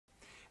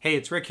Hey,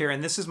 it's Rick here,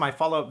 and this is my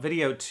follow-up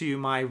video to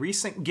my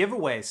recent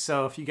giveaway.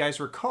 So if you guys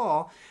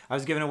recall, I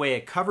was giving away a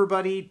Cover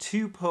Buddy,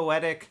 2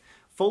 Poetic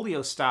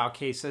folio style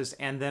cases,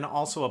 and then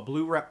also a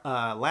Blue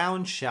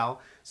Lounge shell.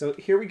 So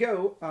here we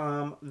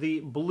go. The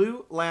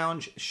Blue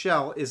Lounge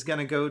shell is going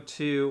to go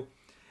to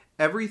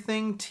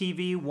Everything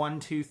TV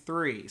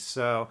 123.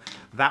 So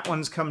that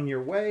one's coming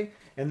your way.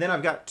 And then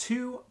I've got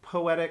 2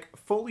 Poetic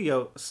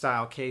folio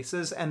style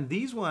cases, and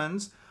these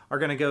ones are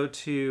going to go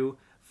to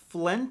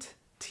Flint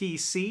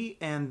TC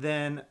and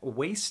then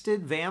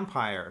Wasted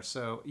Vampire.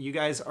 So you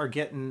guys are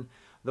getting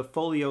the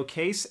folio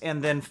case.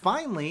 And then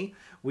finally,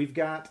 we've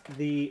got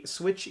the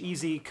Switch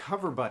Easy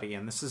Cover Buddy,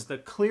 and this is the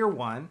clear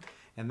one,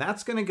 and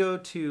that's going to go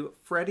to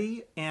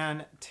Freddie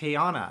and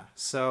Tayana.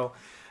 So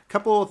a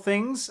couple of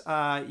things,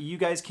 you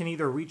guys can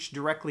either reach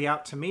directly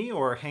out to me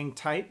or hang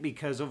tight,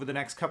 because over the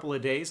next couple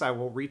of days I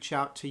will reach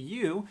out to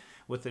you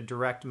with a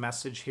direct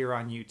message here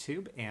on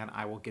YouTube, and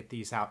I will get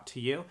these out to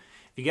you.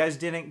 If you guys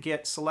didn't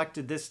get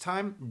selected this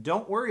time,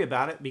 don't worry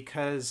about it,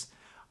 because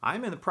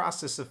I'm in the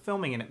process of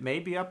filming, and it may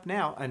be up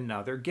now,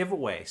 another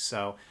giveaway.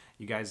 So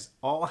you guys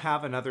all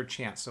have another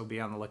chance, so be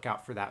on the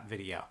lookout for that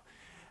video.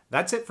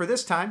 That's it for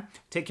this time.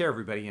 Take care,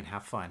 everybody, and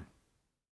have fun.